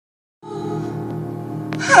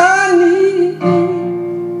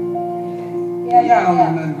Y'all don't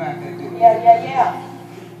know nothing about that, do you? Yeah.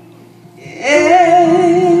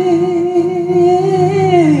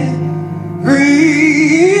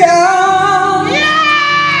 Every hour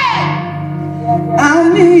I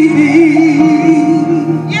need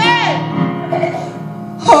thee. Yeah.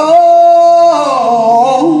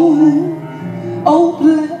 Oh,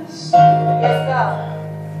 bless Yes, God.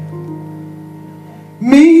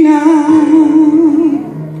 me now,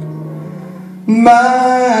 my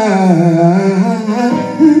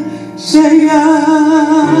Savior.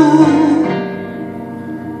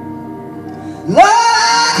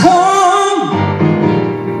 Lord, come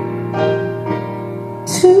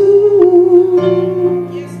to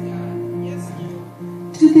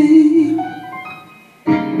thee.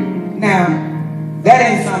 Now, that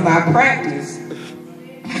ain't something I practice.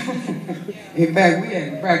 In fact, we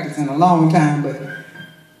hadn't practiced in a long time, but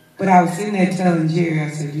I was sitting there telling Jerry, I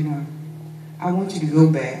said, you know, I want you to go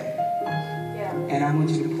back. And I want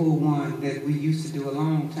you to pull one that we used to do a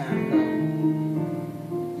long time ago.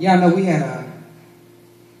 Y'all know we had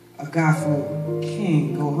a gospel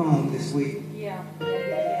king go home this week.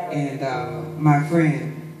 And my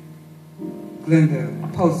friend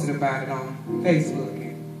Glenda posted about it on Facebook.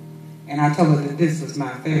 And I told her that this was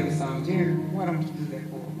my favorite song. Jerry, why don't you do that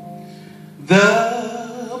for me?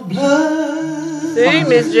 The blood. Sing,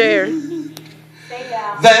 Miss Jerry.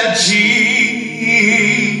 That Jesus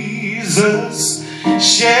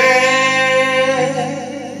shed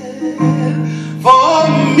for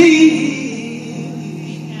me.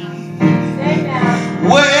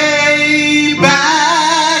 Way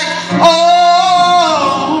back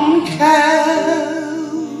on Calvary,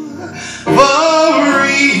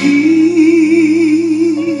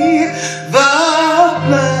 the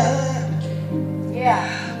blood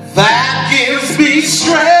that gives me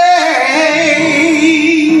strength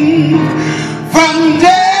from day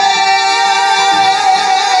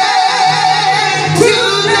to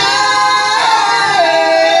day.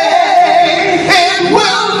 It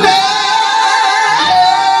will never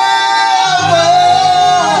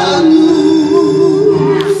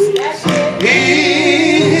lose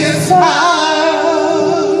its power.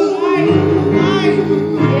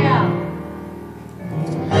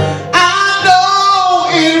 I know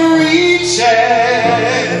it reaches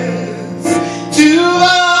to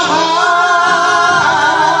the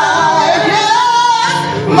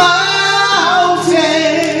highest mountain.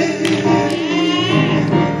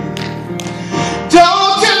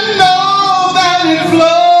 Don't you know that it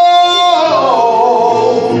flows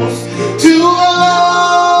to the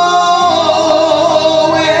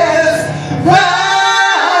lowest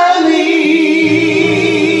valleys?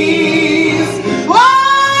 Oh,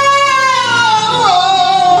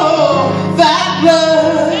 that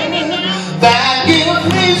blood that gives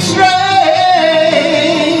me strength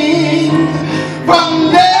from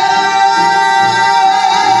day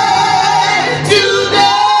to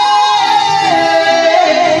day.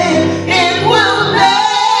 It will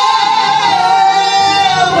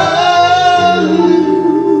never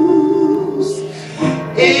lose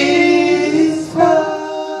its power.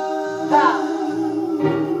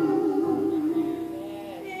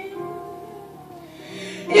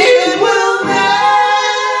 It will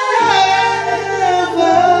never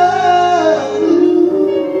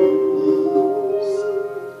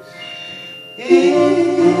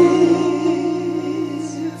lose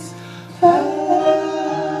its power.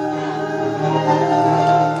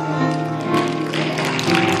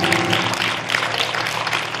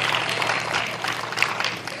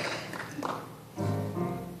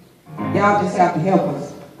 Y'all just have to help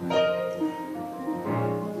us.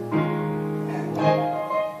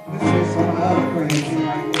 This is some other praise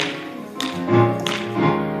right there.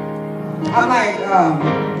 I'm like,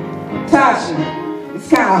 Tasha, it's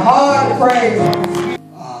kind of hard to praise.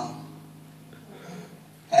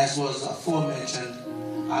 As was aforementioned,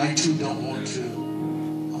 I too don't want to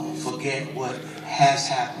forget what has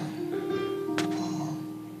happened.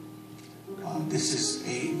 This is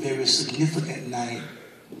a very significant night,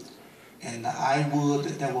 and I would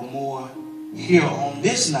that there were more here on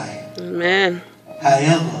this night. Amen.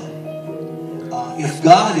 However, if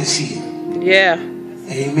God is here, Yeah.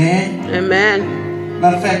 amen. Amen.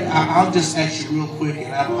 Matter of fact, I'll just ask you real quick,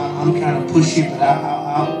 and I'm kind of pushy, but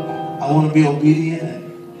I want to be obedient. And,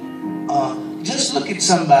 just look at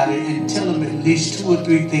somebody and tell them at least 2 or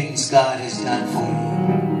 3 things God has done for you.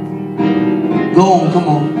 Go on, come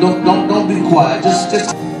on. Don't be quiet. Just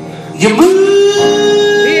you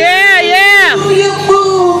move. Yeah.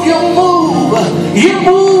 You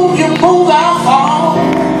move, I'll fall.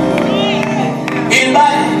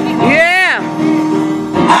 Anybody? Yeah.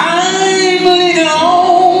 I'm leaning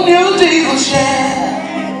on you, Jesus, yeah.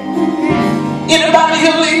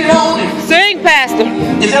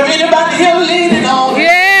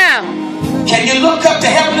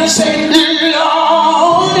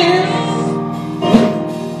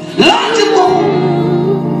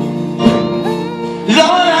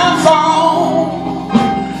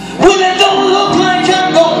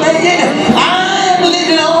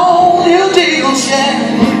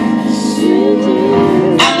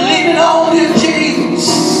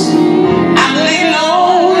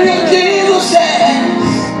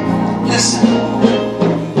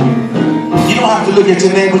 at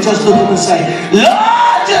your neighbor, just look at him and say,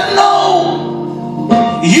 Lord, you know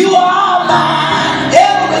you are my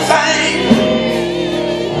everything.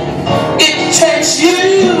 It takes you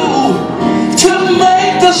to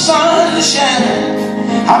make the sun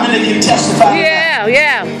shine. How many can testify? Yeah,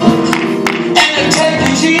 yeah. And it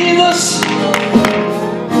takes Jesus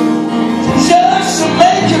just to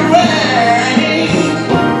make it rain.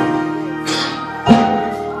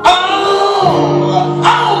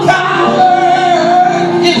 All power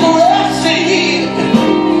is resting in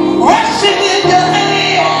your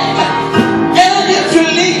hand. And if you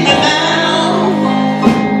leave me now,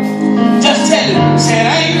 just tell him, say it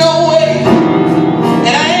ain't no way.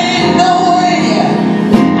 It ain't no way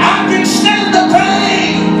I can stand the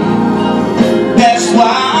pain. That's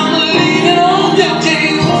why I'm leaning on you,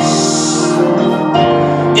 Jesus.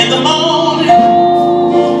 In the morning,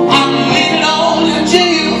 I'm leaning on you,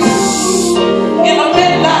 Jesus. In the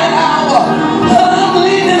midnight hour, I'm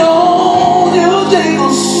leaning on you,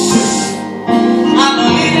 Jesus. I'm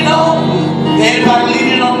leaning on you. Everybody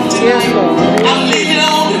leaning on you tonight. I'm leaning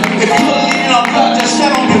on you. If you're leaning on God, just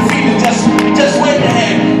stand on your feet and just wave your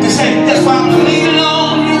hand. Just say, that's why I'm leaning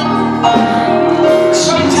on you.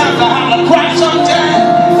 Sometimes I have to cry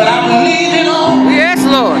sometimes, but I'm leaning on you. Yes,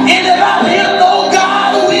 Lord. Anybody here know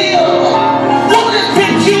God will? Won't it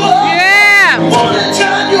pick you up? Yeah. Won't it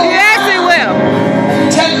turn you around? Yes, He will.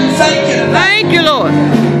 Tell him thank you. Thank you, Lord.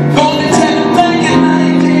 Go and tell him thank you,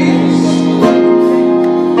 Jesus.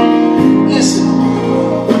 Listen,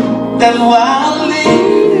 that's why I'm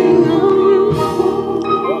leaning on you.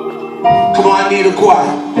 Come on, I need a choir.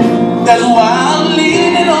 That's why I'm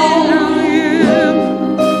leaning on you.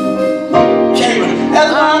 Cameron,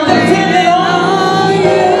 that's why I'm depending on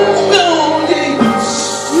you. Oh, Jesus.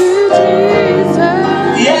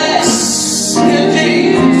 Yes,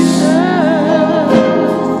 Jesus.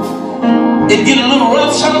 It get a little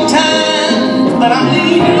rough sometimes, but I'm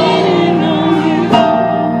leaning on you.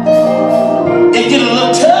 It get a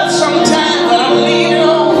little tough sometimes, but I'm leaning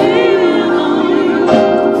on you.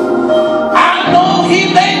 I know He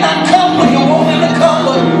may not come when you want Him to come,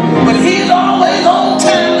 but He's always on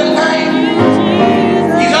time tonight.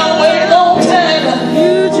 He's always on time.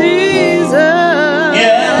 You, Jesus.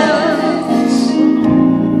 Yeah.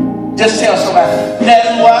 Just tell somebody,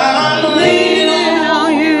 that's why I'm leaning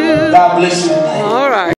on you. God bless you.